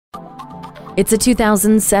It's a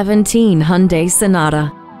 2017 Hyundai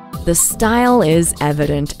Sonata. The style is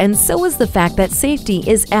evident, and so is the fact that safety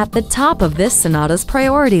is at the top of this Sonata's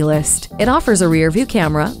priority list. It offers a rear-view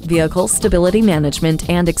camera, vehicle stability management,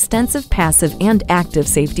 and extensive passive and active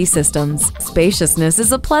safety systems. Spaciousness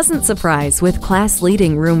is a pleasant surprise with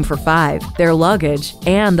class-leading room for 5, their luggage,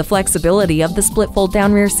 and the flexibility of the split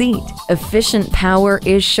fold-down rear seat. Efficient power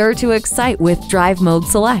is sure to excite with Drive Mode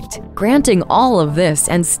Select. Granting all of this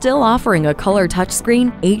and still offering a color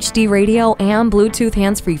touchscreen, HD radio, and Bluetooth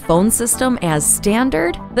hands-free phone system as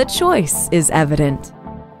standard, the choice is evident.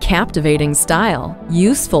 Captivating style,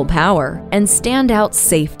 useful power, and standout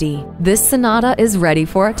safety. This Sonata is ready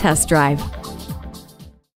for a test drive.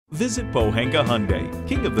 Visit Pohanka Hyundai,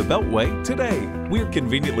 King of the Beltway, today. We're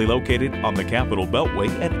conveniently located on the Capitol Beltway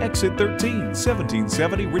at Exit 13,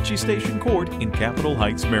 1770 Ritchie Station Court in Capitol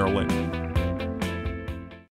Heights, Maryland.